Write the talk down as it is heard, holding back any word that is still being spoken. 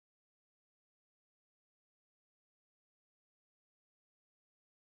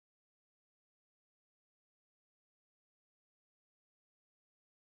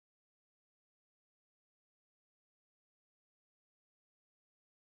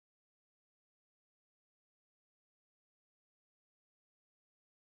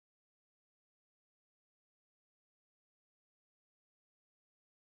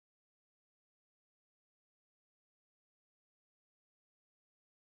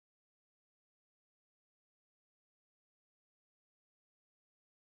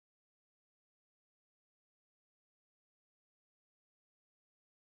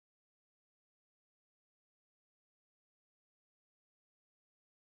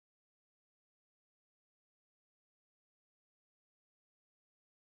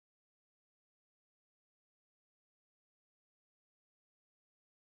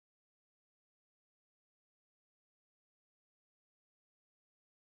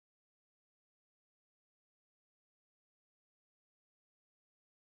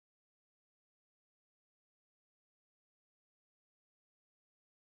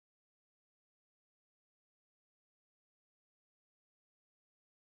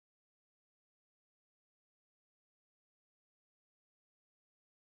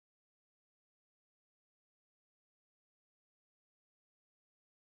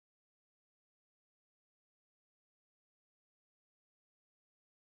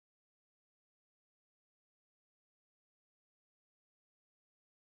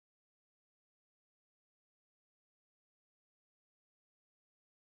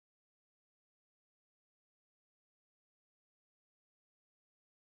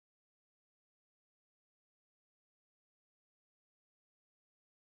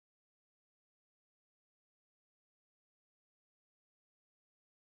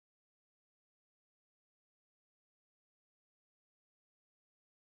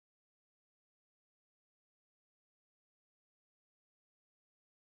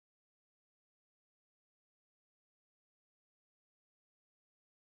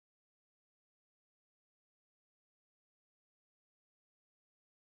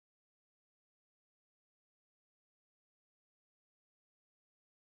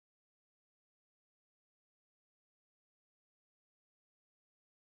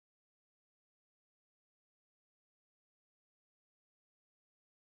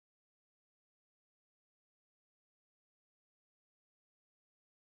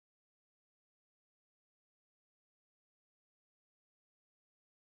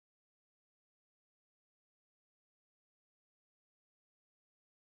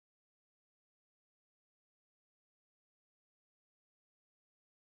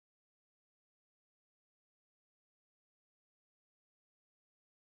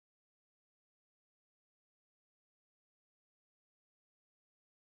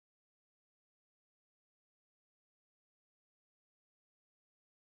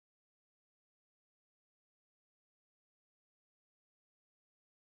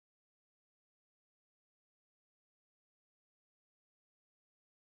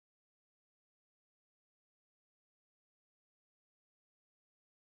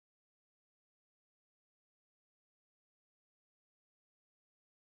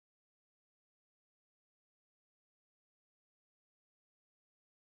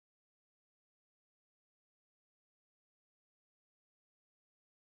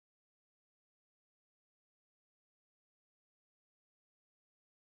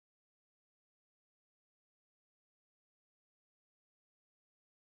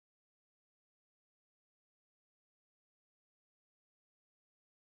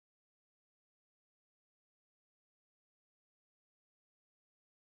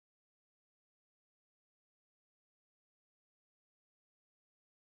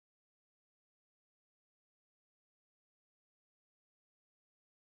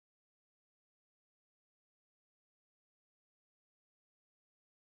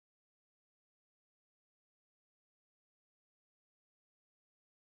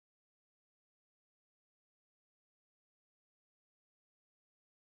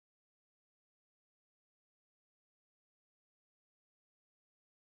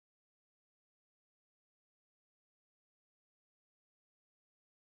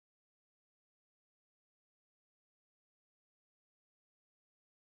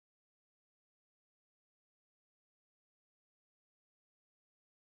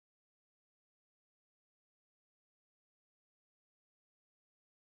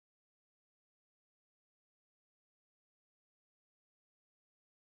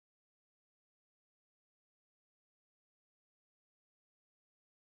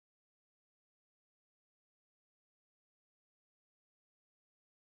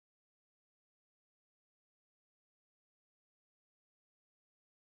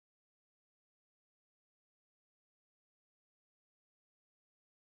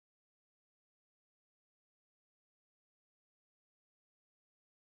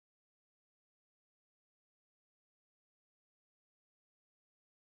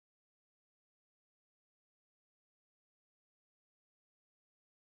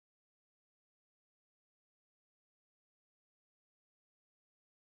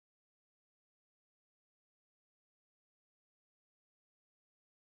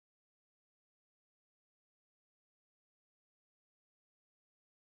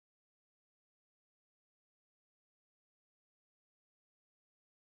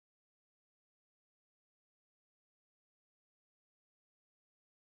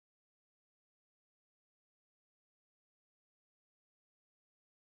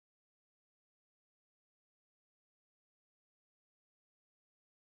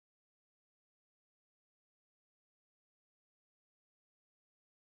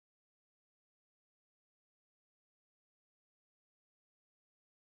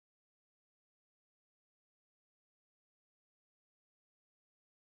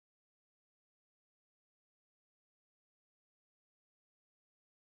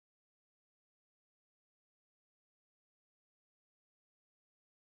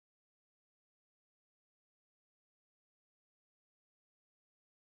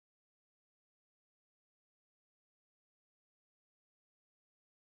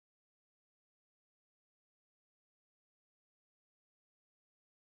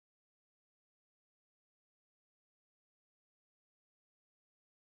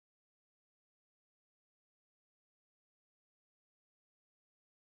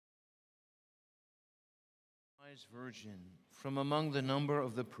wise virgin from among the number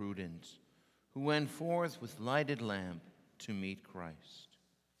of the prudent, who went forth with lighted lamp to meet Christ.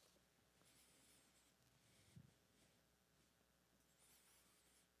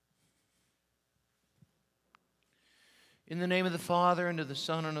 In the name of the Father, and of the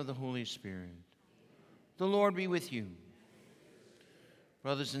Son, and of the Holy Spirit. The Lord be with you.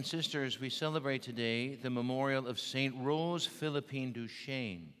 Brothers and sisters, we celebrate today the memorial of Saint Rose Philippine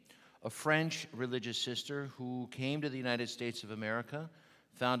Duchesne, a French religious sister who came to the United States of America,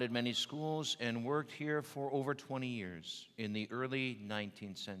 founded many schools, and worked here for over 20 years in the early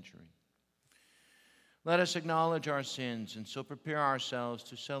 19th century. Let us acknowledge our sins and so prepare ourselves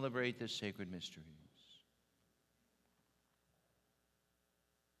to celebrate this sacred mystery.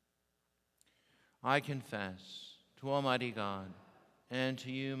 I confess to Almighty God and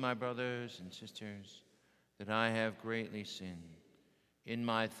to you, my brothers and sisters, that I have greatly sinned in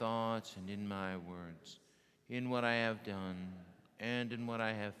my thoughts and in my words, in what I have done and in what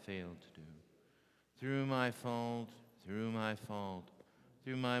I have failed to do, through my fault, through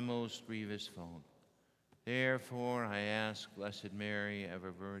my most grievous fault. Therefore I ask Blessed Mary, ever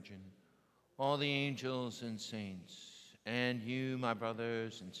Virgin, all the angels and saints, and you, my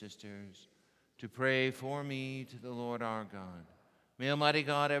brothers and sisters, to pray for me to the Lord our God. May Almighty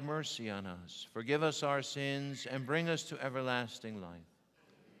God have mercy on us, forgive us our sins, and bring us to everlasting life.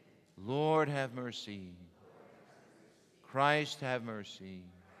 Lord, have mercy. Christ, have mercy.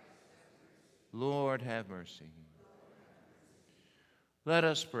 Lord, have mercy. Let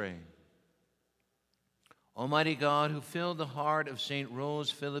us pray. Almighty God, who filled the heart of Saint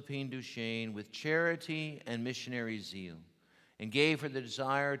Rose Philippine Duchesne with charity and missionary zeal, and gave her the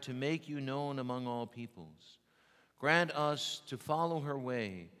desire to make you known among all peoples, grant us to follow her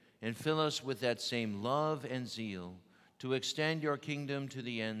way and fill us with that same love and zeal to extend your kingdom to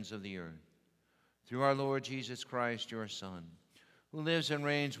the ends of the earth. Through our Lord Jesus Christ, your Son, who lives and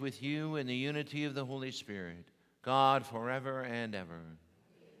reigns with you in the unity of the Holy Spirit, God forever and ever.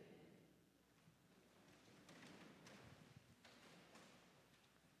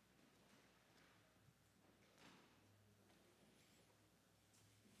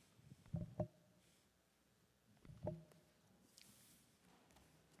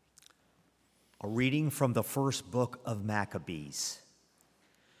 A reading from the first book of Maccabees.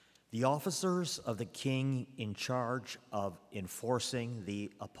 The officers of the king in charge of enforcing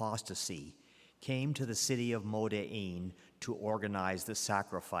the apostasy came to the city of Moda'in to organize the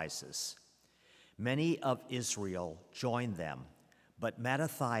sacrifices. Many of Israel joined them, but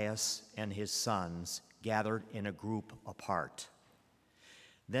Mattathias and his sons gathered in a group apart.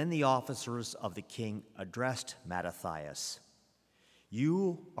 Then the officers of the king addressed Mattathias.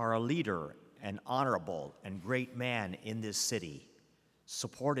 "You are a leader, an honorable and great man in this city,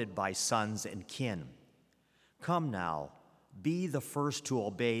 supported by sons and kin. Come now, be the first to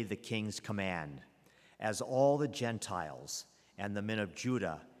obey the king's command, as all the Gentiles and the men of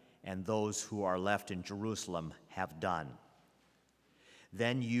Judah and those who are left in Jerusalem have done.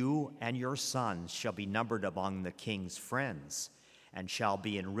 Then you and your sons shall be numbered among the king's friends, and shall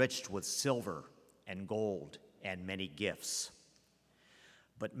be enriched with silver and gold and many gifts."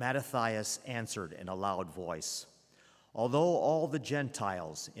 But Mattathias answered in a loud voice, "Although all the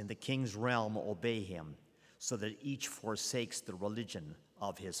Gentiles in the king's realm obey him, so that each forsakes the religion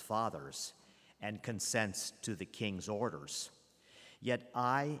of his fathers and consents to the king's orders, yet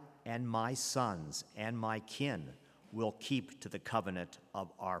I and my sons and my kin will keep to the covenant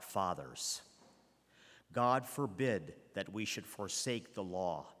of our fathers. God forbid that we should forsake the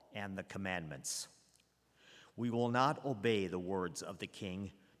law and the commandments. We will not obey the words of the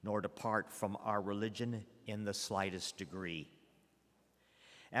king, nor depart from our religion in the slightest degree."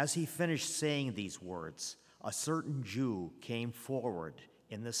 As he finished saying these words, a certain Jew came forward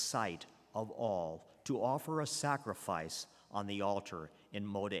in the sight of all to offer a sacrifice on the altar in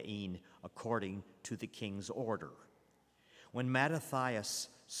Moda'in according to the king's order. When Mattathias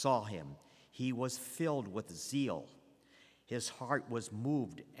saw him, he was filled with zeal. His heart was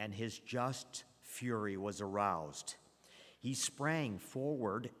moved, and his just fury was aroused. He sprang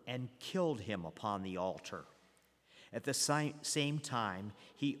forward and killed him upon the altar. At the same time,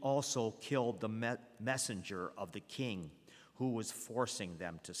 he also killed the messenger of the king who was forcing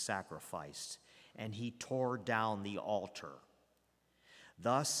them to sacrifice, and he tore down the altar.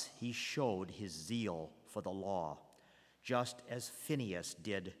 Thus he showed his zeal for the law, just as Phinehas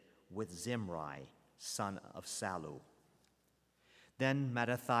did with Zimri, son of Salu. Then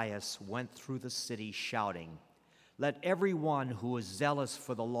Mattathias went through the city shouting, "Let everyone who is zealous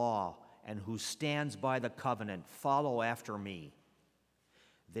for the law and who stands by the covenant follow after me."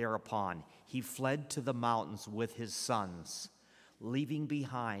 Thereupon he fled to the mountains with his sons, leaving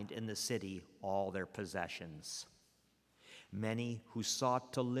behind in the city all their possessions. Many who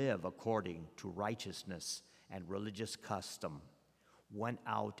sought to live according to righteousness and religious custom went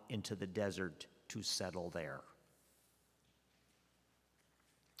out into the desert to settle there.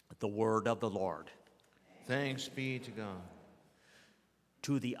 The word of the Lord. Thanks be to God.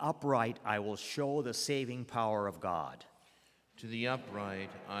 To the upright I will show the saving power of God. To the upright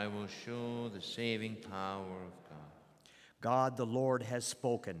I will show the saving power of God. God the Lord has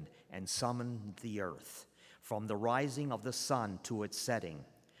spoken and summoned the earth. From the rising of the sun to its setting,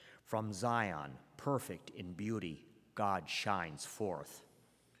 from Zion, perfect in beauty, God shines forth.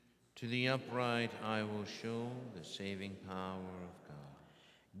 To the upright I will show the saving power of God.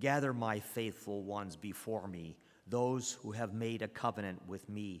 Gather my faithful ones before me, those who have made a covenant with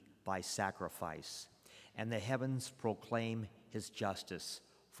me by sacrifice. And the heavens proclaim his justice,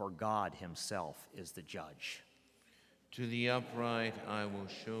 for God himself is the judge. To the upright I will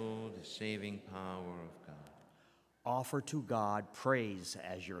show the saving power of God. Offer to God praise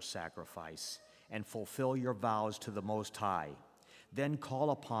as your sacrifice, and fulfill your vows to the Most High. Then call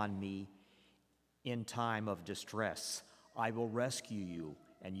upon me in time of distress. I will rescue you,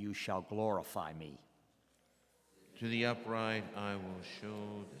 and you shall glorify me. To the upright I will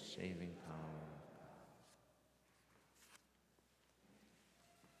show the saving power of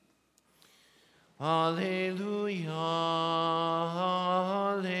God. Alleluia,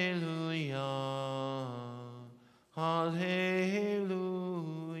 alleluia, alleluia.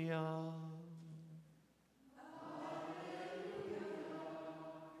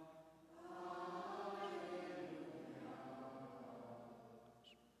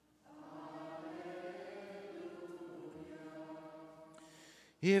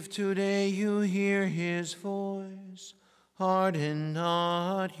 If today you hear his voice, harden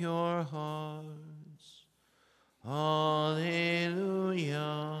not your hearts. Alleluia,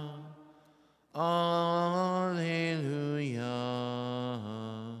 alleluia,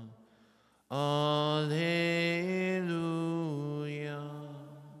 alleluia.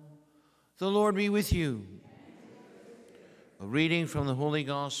 The Lord be with you. A reading from the Holy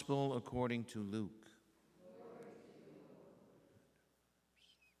Gospel according to Luke.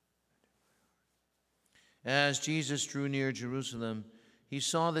 As Jesus drew near Jerusalem, he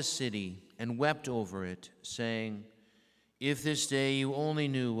saw the city and wept over it, saying, "If this day you only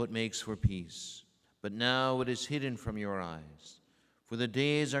knew what makes for peace, but now it is hidden from your eyes. For the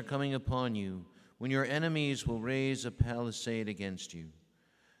days are coming upon you when your enemies will raise a palisade against you.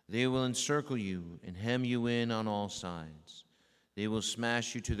 They will encircle you and hem you in on all sides. They will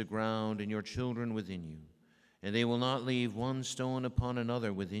smash you to the ground and your children within you, and they will not leave one stone upon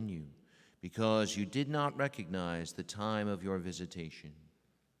another within you, because you did not recognize the time of your visitation."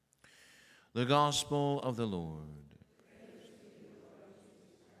 The Gospel of the Lord.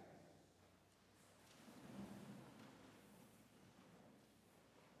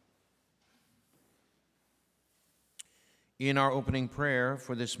 In our opening prayer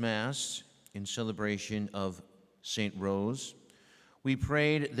for this Mass, in celebration of St. Rose, we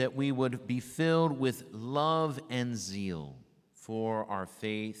prayed that we would be filled with love and zeal for our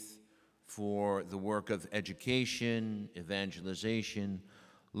faith, for the work of education, evangelization,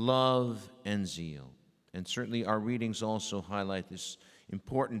 love and zeal. And certainly our readings also highlight this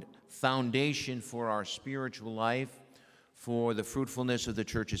important foundation for our spiritual life, for the fruitfulness of the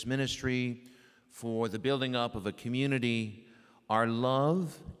Church's ministry, for the building up of a community, our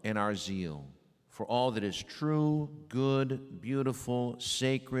love and our zeal for all that is true, good, beautiful,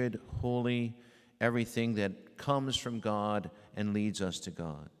 sacred, holy, everything that comes from God and leads us to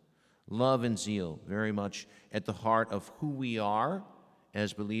God. Love and zeal, very much at the heart of who we are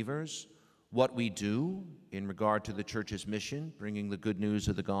as believers, what we do in regard to the Church's mission, bringing the good news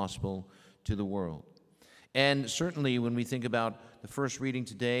of the gospel to the world. And certainly when we think about the first reading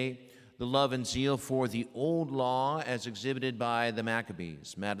today, the love and zeal for the old law as exhibited by the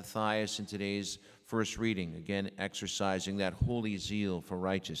Maccabees, Mattathias in today's first reading, again exercising that holy zeal for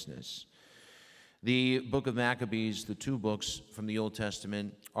righteousness. The book of Maccabees, the two books from the Old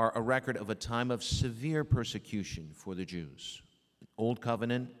Testament, are a record of a time of severe persecution for the Jews. Old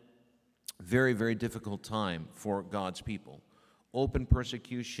Covenant, very, very difficult time for God's people. Open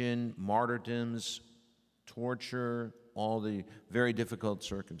persecution, martyrdoms, torture, all the very difficult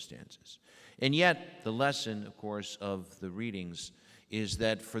circumstances. And yet, the lesson, of course, of the readings is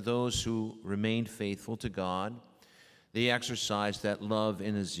that for those who remained faithful to God, they exercised that love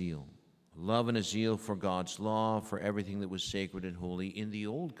and a zeal. love and a zeal for God's law, for everything that was sacred and holy in the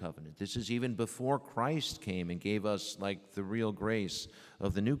Old Covenant. This is even before Christ came and gave us like the real grace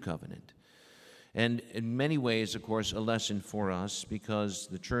of the New Covenant. And in many ways, of course, a lesson for us, because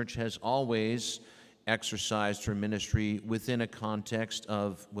the church has always exercised her ministry within a context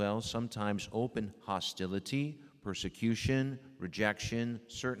of, well, sometimes open hostility, persecution, rejection,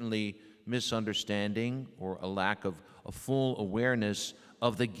 certainly misunderstanding, or a lack of a full awareness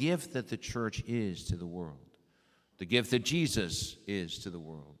of the gift that the church is to the world, the gift that Jesus is to the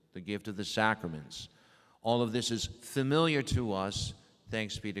world, the gift of the sacraments. All of this is familiar to us.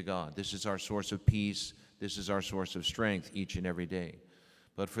 Thanks be to God. This is our source of peace. This is our source of strength each and every day.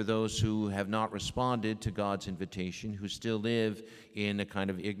 But for those who have not responded to God's invitation, who still live in a kind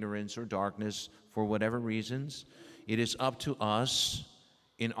of ignorance or darkness for whatever reasons, it is up to us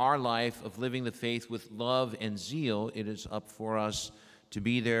in our life of living the faith with love and zeal. It is up for us to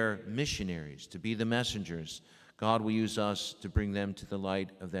be their missionaries, to be the messengers. God will use us to bring them to the light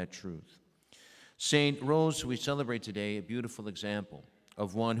of that truth. St. Rose, who we celebrate today, a beautiful example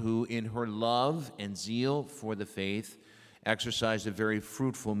of one who, in her love and zeal for the faith, exercised a very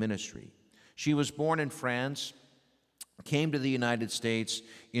fruitful ministry. She was born in France, came to the United States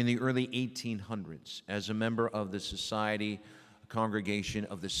in the early 1800s as a member of the Society Congregation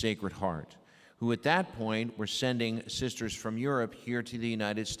of the Sacred Heart, who at that point were sending sisters from Europe here to the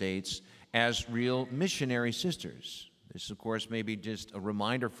United States as real missionary sisters. This, of course, may be just a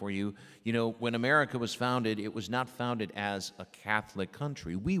reminder for you. You know, when America was founded, it was not founded as a Catholic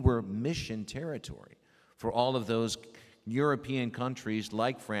country. We were mission territory for all of those European countries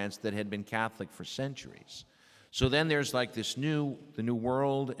like France that had been Catholic for centuries. So then there's like the new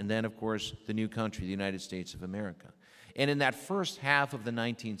world, and then, of course, the new country, the United States of America. And in that first half of the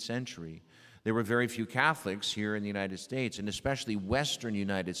 19th century, there were very few Catholics here in the United States, and especially Western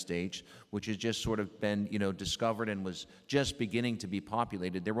United States, which has just sort of been, discovered and was just beginning to be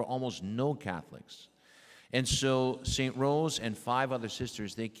populated. There were almost no Catholics. And so St. Rose and 5 other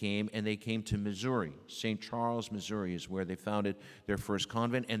sisters, they came to Missouri. St. Charles, Missouri is where they founded their first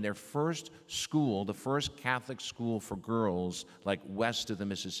convent and their first school, the first Catholic school for girls, like west of the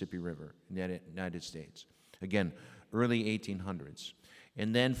Mississippi River in the United States. Again, early 1800s.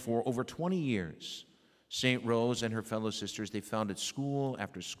 And then for over 20 years, St. Rose and her fellow sisters, they founded school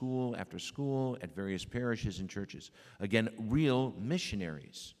after school after school at various parishes and churches. Again, real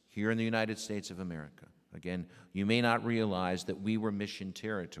missionaries here in the United States of America. Again, you may not realize that we were mission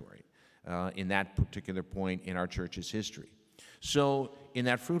territory in that particular point in our church's history. So in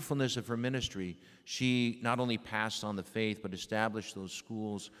that fruitfulness of her ministry, she not only passed on the faith, but established those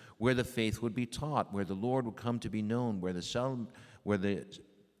schools where the faith would be taught, where the Lord would come to be known, where the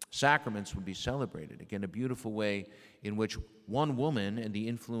sacraments would be celebrated. Again, a beautiful way in which one woman and the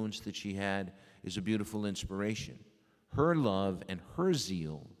influence that she had is a beautiful inspiration. Her love and her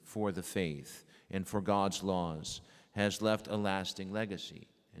zeal for the faith and for God's laws has left a lasting legacy.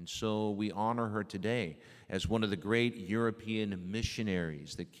 And so we honor her today as one of the great European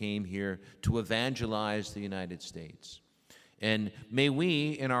missionaries that came here to evangelize the United States. And may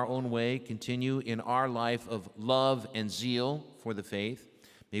we, in our own way, continue in our life of love and zeal for the faith.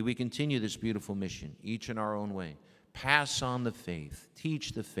 May we continue this beautiful mission, each in our own way. Pass on the faith,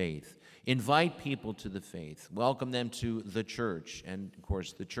 teach the faith, invite people to the faith, welcome them to the church, and of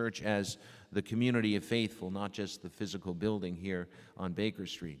course the church as the community of faithful, not just the physical building here on Baker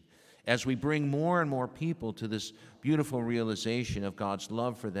Street. As we bring more and more people to this beautiful realization of God's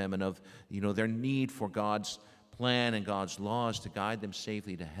love for them and of their need for God's plan and God's laws to guide them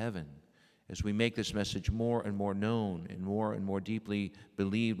safely to heaven, as we make this message more and more known and more deeply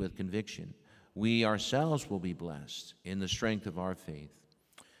believed with conviction, we ourselves will be blessed in the strength of our faith.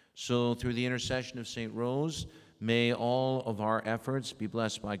 So through the intercession of St. Rose, may all of our efforts be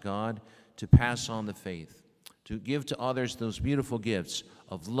blessed by God to pass on the faith, to give to others those beautiful gifts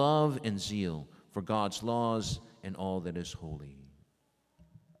of love and zeal for God's laws and all that is holy.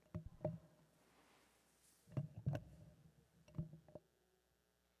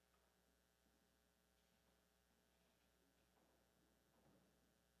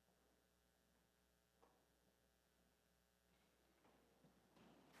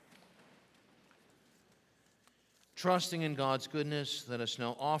 Trusting in God's goodness, let us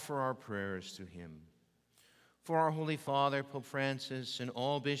now offer our prayers to him. For our Holy Father, Pope Francis, and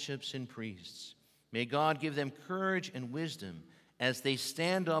all bishops and priests, may God give them courage and wisdom as they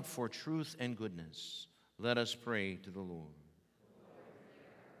stand up for truth and goodness. Let us pray to the Lord.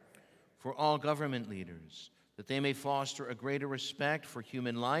 For all government leaders, that they may foster a greater respect for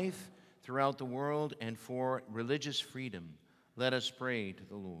human life throughout the world and for religious freedom, let us pray to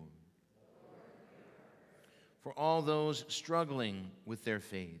the Lord. for all those struggling with their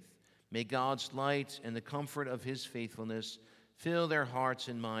faith. May God's light and the comfort of his faithfulness fill their hearts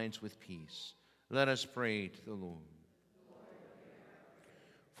and minds with peace. Let us pray to the Lord.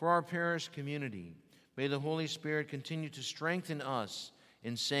 For our parish community, may the Holy Spirit continue to strengthen us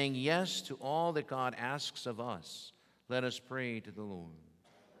in saying yes to all that God asks of us. Let us pray to the Lord.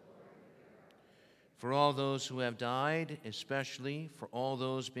 For all those who have died, especially for all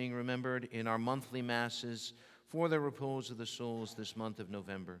those being remembered in our monthly masses for the repose of the souls this month of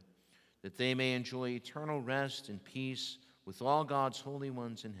November, that they may enjoy eternal rest and peace with all God's holy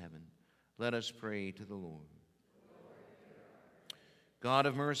ones in heaven. Let us pray to the Lord. God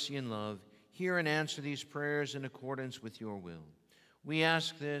of mercy and love, hear and answer these prayers in accordance with your will. We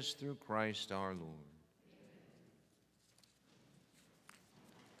ask this through Christ our Lord.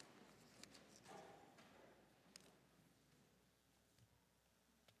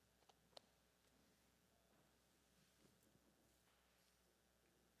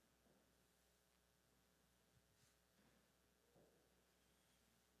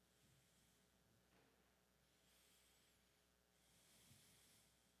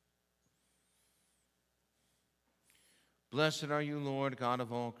 Blessed are you, Lord, God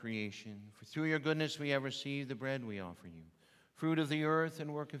of all creation, for through your goodness we have received the bread we offer you, fruit of the earth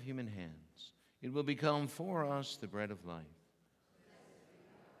and work of human hands. It will become for us the bread of life.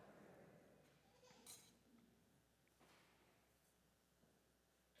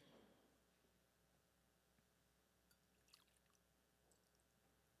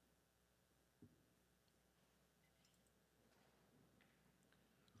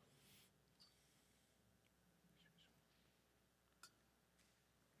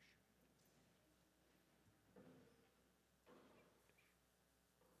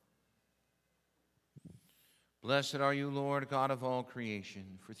 Blessed are you, Lord, God of all creation,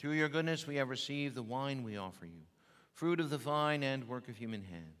 for through your goodness we have received the wine we offer you, fruit of the vine and work of human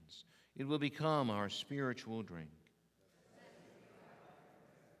hands. It will become our spiritual drink.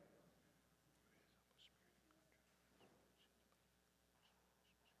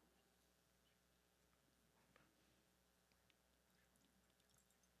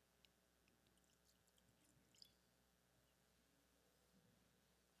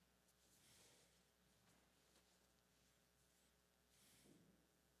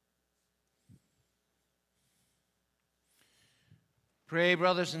 Pray,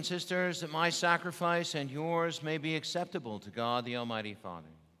 brothers and sisters, that my sacrifice and yours may be acceptable to God, the Almighty Father.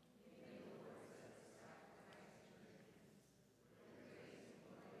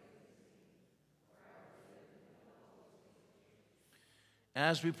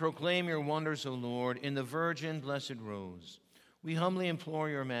 As we proclaim your wonders, O Lord, in the Virgin Blessed Rose, we humbly implore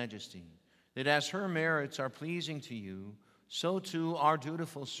your majesty that as her merits are pleasing to you, so too our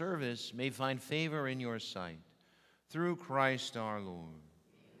dutiful service may find favor in your sight. Through Christ our Lord.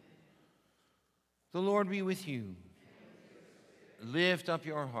 Amen. The Lord be with you. Lift up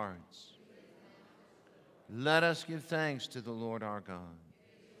your hearts. Let us give thanks to the Lord our God.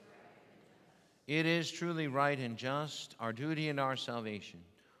 It is truly right and just, our duty and our salvation,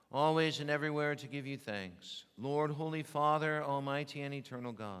 always and everywhere to give you thanks, Lord, Holy Father, Almighty and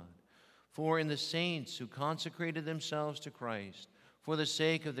eternal God. For in the saints who consecrated themselves to Christ for the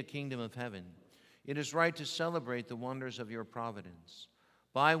sake of the kingdom of heaven, it is right to celebrate the wonders of your providence,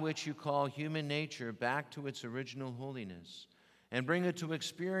 by which you call human nature back to its original holiness and bring it to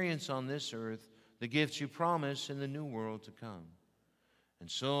experience on this earth the gifts you promise in the new world to come. And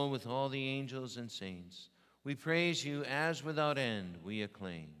so, with all the angels and saints, we praise you as without end we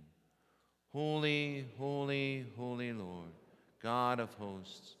acclaim. Holy, holy, holy Lord, God of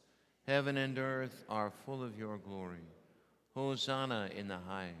hosts, heaven and earth are full of your glory. Hosanna in the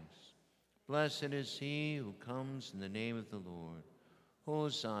highest. Blessed is he who comes in the name of the Lord.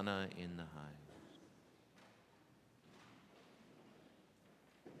 Hosanna in the highest.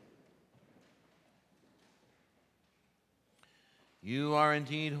 You are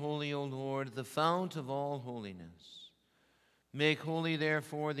indeed holy, O Lord, the fount of all holiness. Make holy,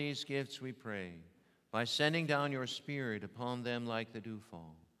 therefore, these gifts, we pray, by sending down your Spirit upon them like the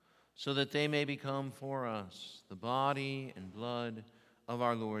dewfall, so that they may become for us the body and blood of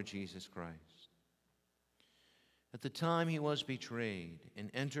our Lord Jesus Christ. At the time he was betrayed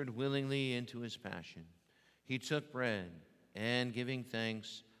and entered willingly into his passion, he took bread and, giving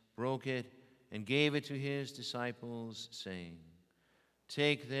thanks, broke it and gave it to his disciples, saying,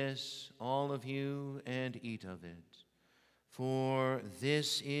 "Take this, all of you, and eat of it, for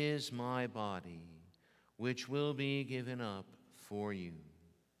this is my body, which will be given up for you."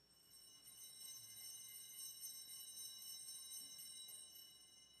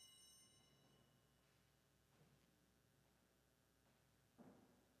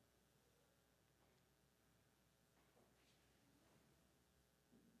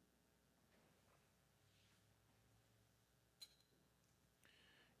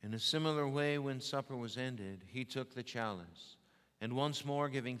 In a similar way, when supper was ended, he took the chalice, and once more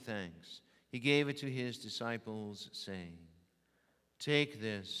giving thanks, he gave it to his disciples, saying, "Take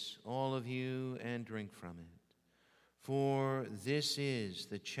this, all of you, and drink from it. For this is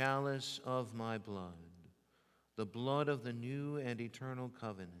the chalice of my blood, the blood of the new and eternal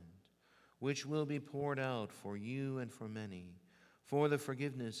covenant, which will be poured out for you and for many, for the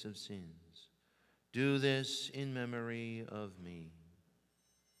forgiveness of sins. Do this in memory of me."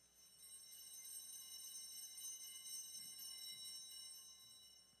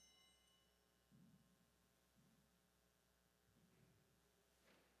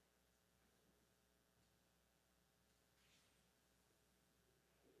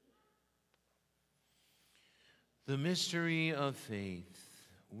 The mystery of faith.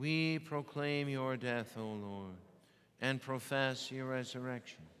 We proclaim your death, O Lord, and profess your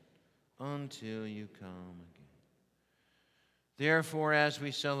resurrection until you come again. Therefore, as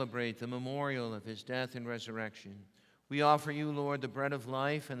we celebrate the memorial of his death and resurrection, we offer you, Lord, the bread of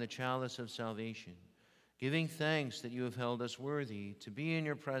life and the chalice of salvation, giving thanks that you have held us worthy to be in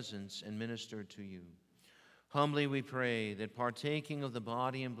your presence and minister to you. Humbly we pray that, partaking of the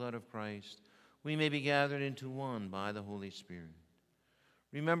body and blood of Christ, we may be gathered into one by the Holy Spirit.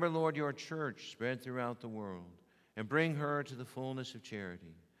 Remember, Lord, your church spread throughout the world, and bring her to the fullness of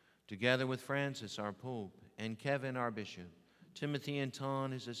charity, together with Francis, our Pope, and Kevin, our Bishop, Timothy and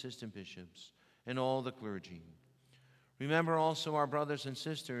Ton, his assistant bishops, and all the clergy. Remember also our brothers and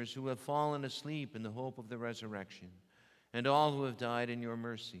sisters who have fallen asleep in the hope of the resurrection, and all who have died in your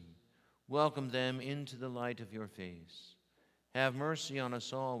mercy. Welcome them into the light of your face. Have mercy on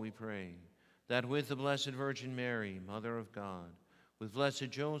us all, we pray, that with the Blessed Virgin Mary, Mother of God, with blessed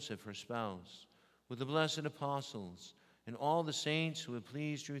Joseph, her spouse, with the blessed apostles, and all the saints who have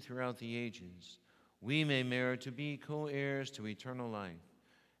pleased you throughout the ages, we may merit to be co-heirs to eternal life,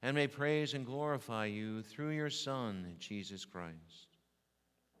 and may praise and glorify you through your Son, Jesus Christ.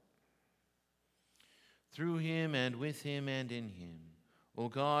 Through him, and with him, and in him, O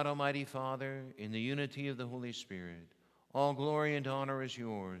God, Almighty Father, in the unity of the Holy Spirit, all glory and honor is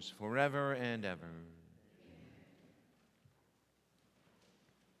yours forever and ever.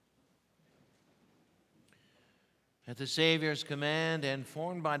 At the Savior's command and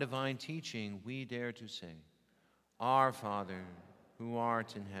formed by divine teaching, we dare to say, Our Father, who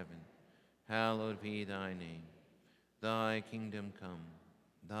art in heaven, hallowed be thy name. Thy kingdom come,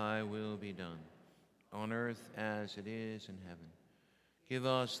 thy will be done, on earth as it is in heaven. Give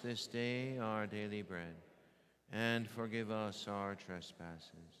us this day our daily bread, and forgive us our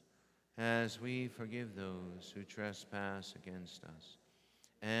trespasses, as we forgive those who trespass against us.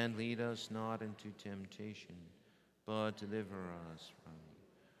 And lead us not into temptation, but deliver us from evil.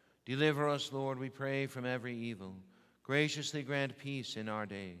 Deliver us, Lord, we pray, from every evil. Graciously grant peace in our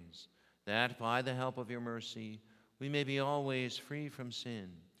days, that by the help of your mercy we may be always free from sin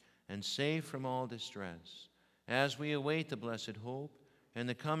and safe from all distress, as we await the blessed hope and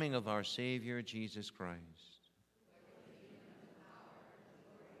the coming of our Savior, Jesus Christ.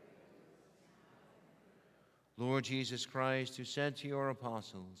 Lord Jesus Christ, who said to your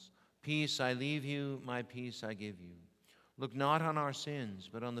apostles, Peace I leave you, my peace I give you, look not on our sins,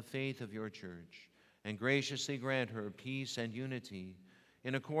 but on the faith of your church, and graciously grant her peace and unity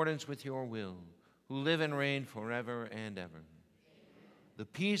in accordance with your will, who live and reign forever and ever. Amen. The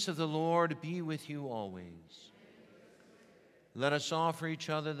peace of the Lord be with you always. Let us offer each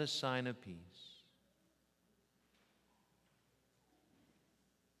other the sign of peace.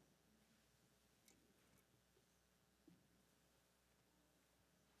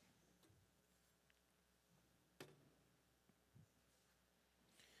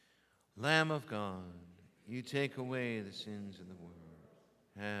 Lamb of God, you take away the sins of the world.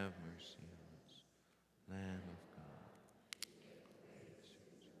 Have mercy on us. Lamb of God.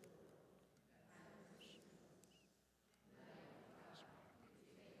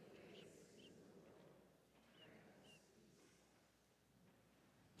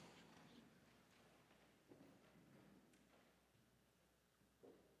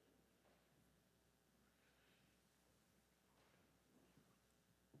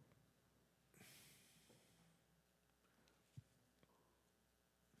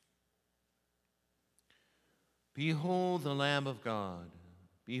 Behold the Lamb of God.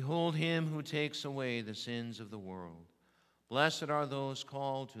 Behold him who takes away the sins of the world. Blessed are those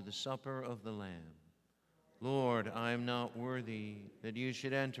called to the supper of the Lamb. Lord, I am not worthy that you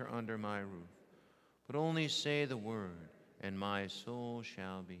should enter under my roof, but only say the word, and my soul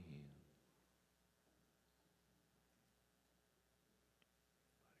shall be healed.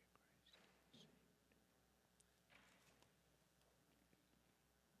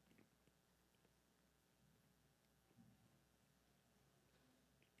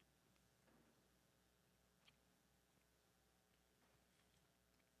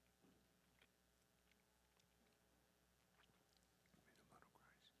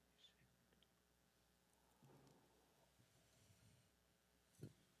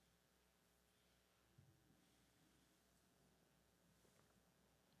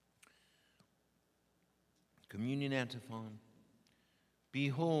 Communion antiphon.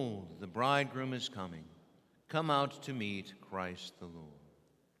 Behold, the bridegroom is coming. Come out to meet Christ the Lord.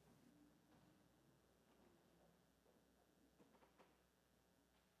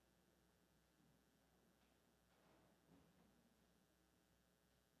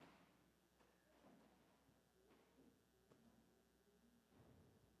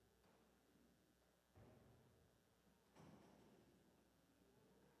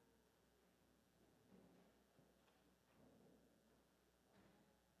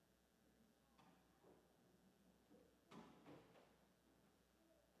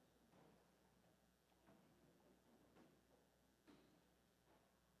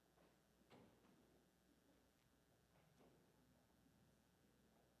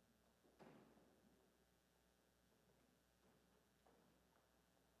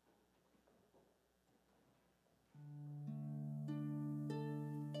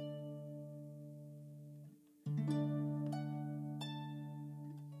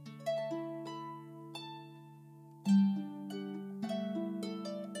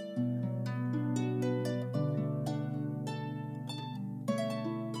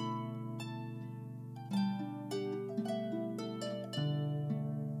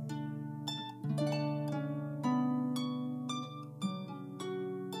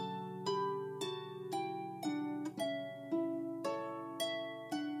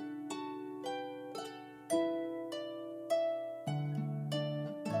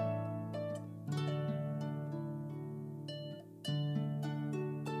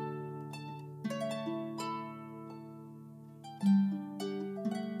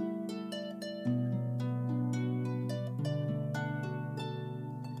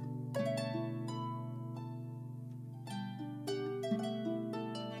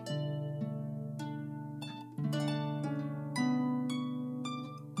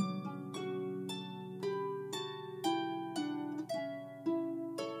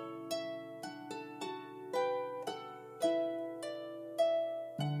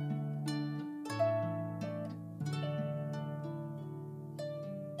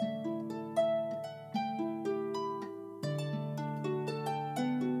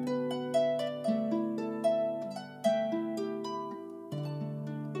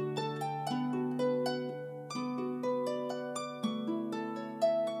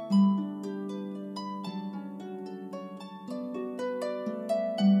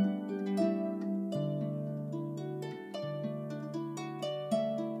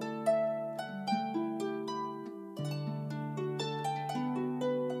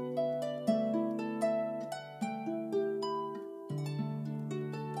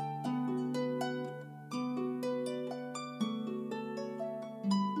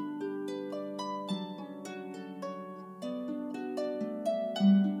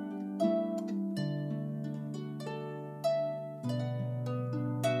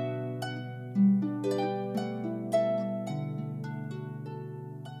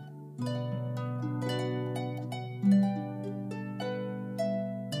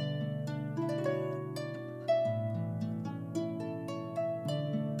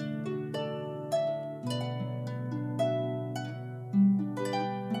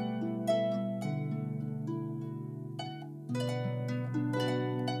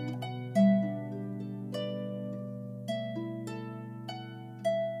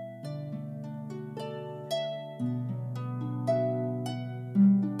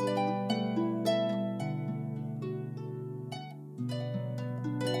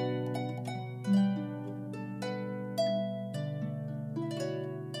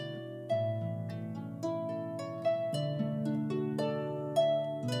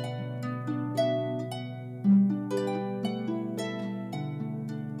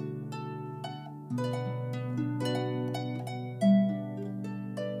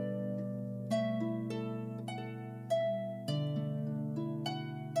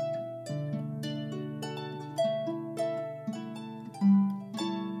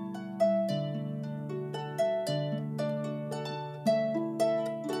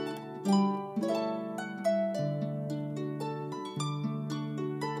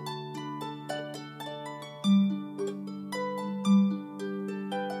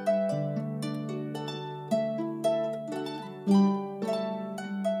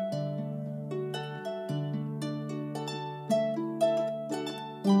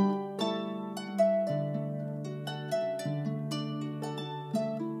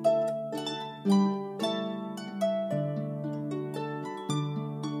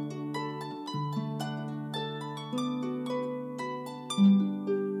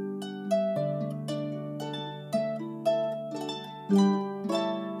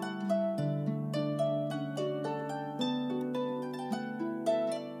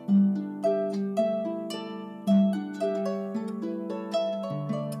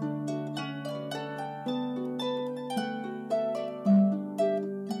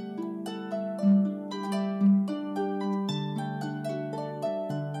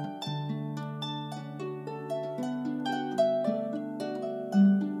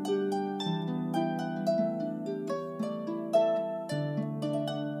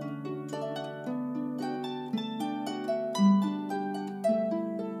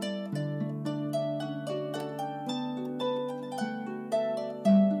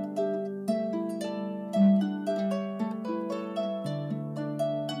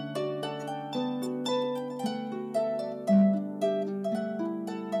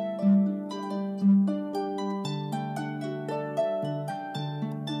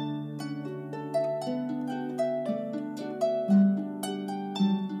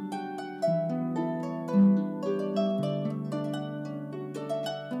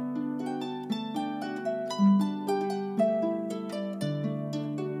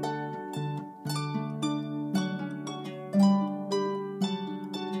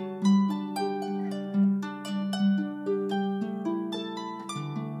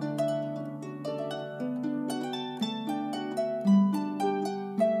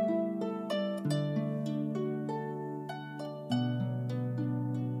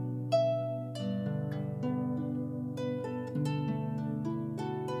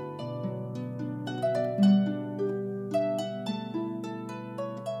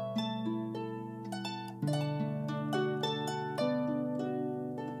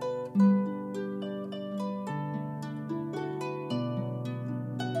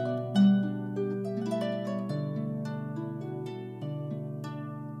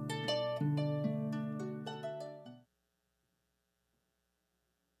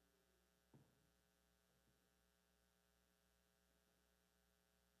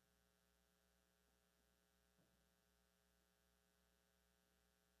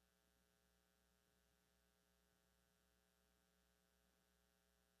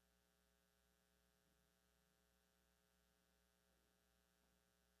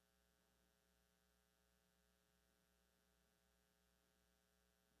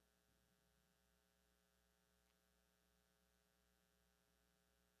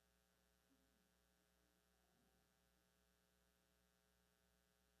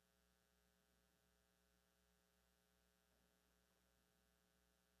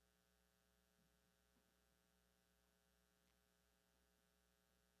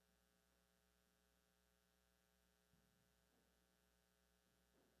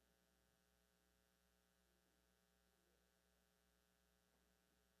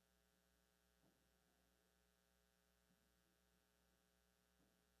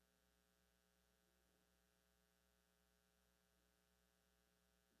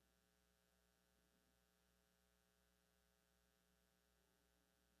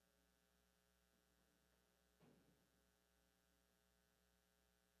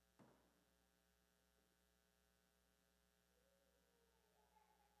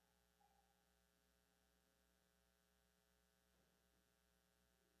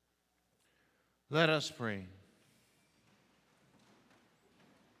 Let us pray.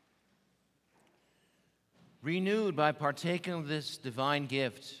 Renewed by partaking of this divine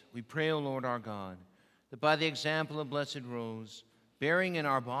gift, we pray, O Lord our God, that by the example of Blessed Rose, bearing in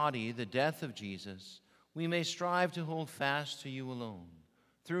our body the death of Jesus, we may strive to hold fast to you alone,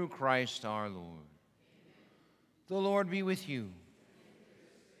 through Christ our Lord. The Lord be with you.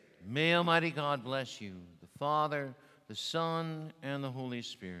 May Almighty God bless you, the Father, the Son, and the Holy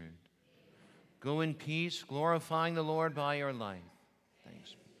Spirit. Go in peace, glorifying the Lord by your life.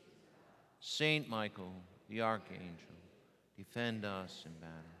 Thanks be. Saint Michael, the Archangel, defend us in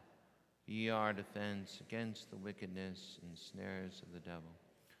battle. Be our defense against the wickedness and snares of the devil.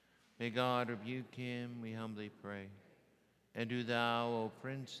 May God rebuke him, we humbly pray. And do thou, O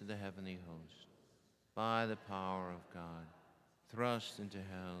Prince of the heavenly host, by the power of God, thrust into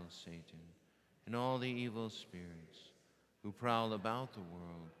hell Satan and all the evil spirits who prowl about the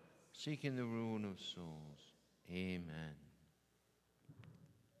world, seeking the ruin of souls. Amen.